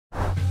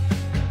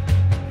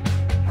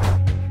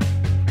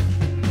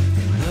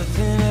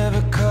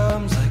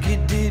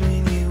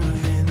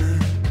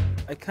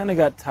kind of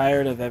got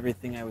tired of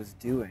everything I was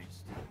doing.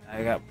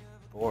 I got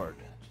bored.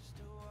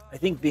 I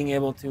think being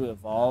able to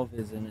evolve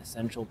is an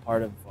essential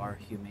part of our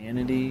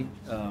humanity,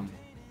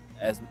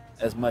 as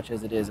much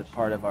as it is a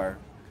part of our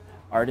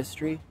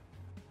artistry.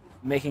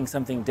 Making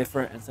something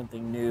different and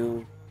something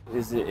new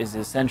is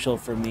essential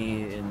for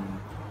me in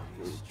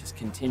just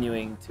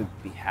continuing to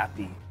be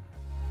happy.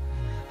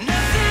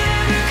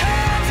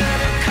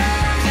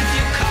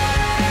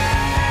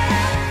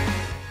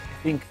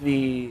 I think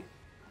the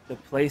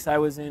place I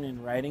was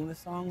in writing the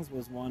songs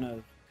was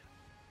one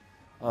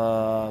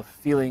of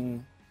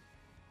feeling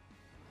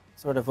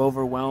sort of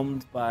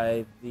overwhelmed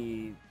by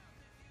the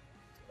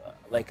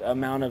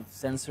amount of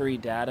sensory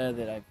data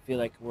that I feel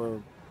like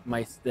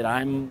that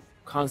I'm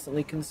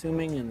constantly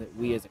consuming and that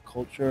we as a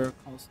culture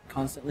are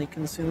constantly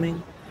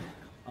consuming.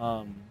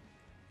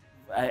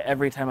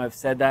 Every time I've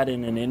said that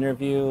in an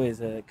interview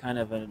is a kind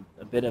of a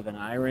bit of an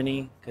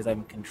irony because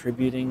I'm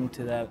contributing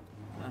to that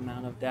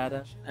amount of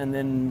data. And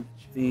then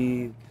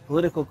the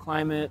political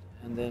climate,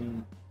 and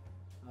then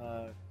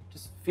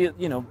just feel,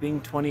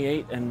 being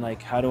 28 and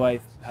like how do I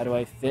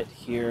fit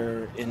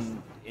here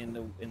in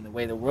the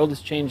way the world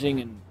is changing,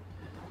 and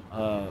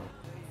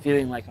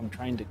feeling like I'm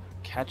trying to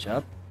catch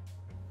up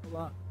a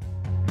lot.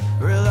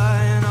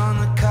 Relying on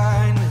the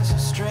kindness of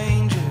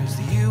strangers,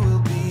 that you will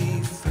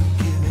be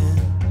forgiven.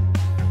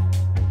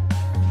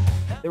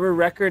 There were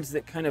records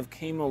that kind of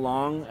came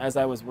along as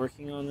I was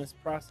working on this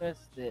process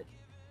that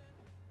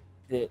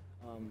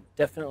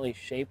definitely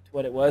shaped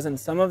what it was, and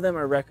some of them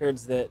are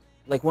records that,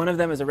 like one of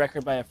them is a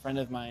record by a friend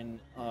of mine,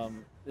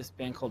 this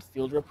band called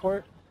Field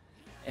Report,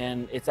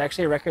 and it's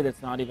actually a record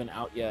that's not even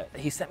out yet.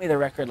 He sent me the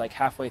record like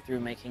halfway through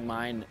making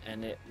mine,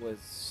 and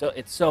it's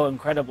so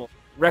incredible.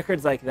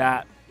 Records like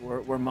that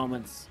were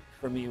moments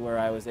for me where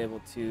I was able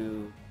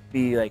to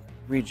be like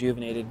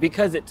rejuvenated,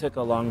 because it took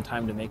a long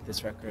time to make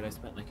this record. I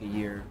spent like a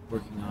year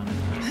working on it.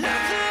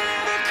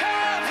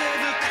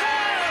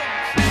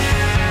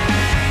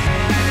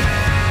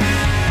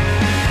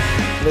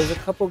 There's a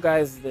couple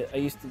guys that I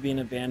used to be in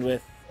a band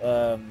with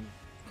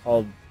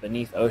called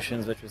Beneath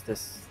Oceans, which was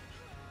this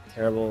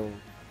terrible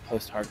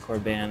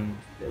post-hardcore band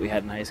that we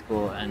had in high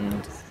school, and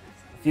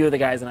a few of the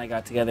guys and I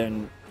got together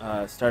and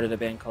started a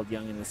band called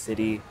Young in the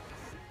City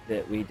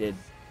that we did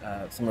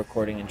some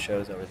recording and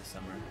shows over the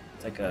summer.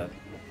 It's like a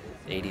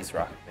 80s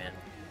rock band.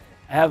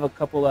 I have a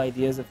couple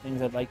ideas of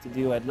things I'd like to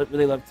do. I'd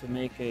really love to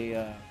make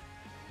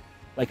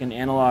like an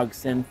analog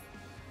synth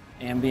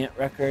ambient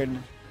record.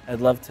 I'd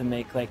love to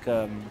make like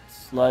a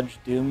sludge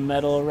doom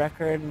metal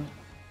record.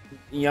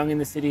 Young in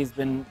the City has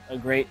been a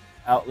great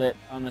outlet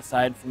on the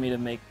side for me to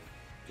make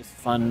just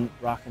fun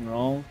rock and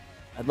roll.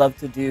 I'd love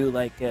to do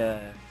like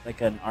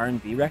an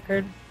R&B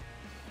record.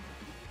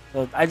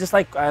 So I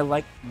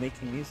like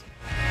making music.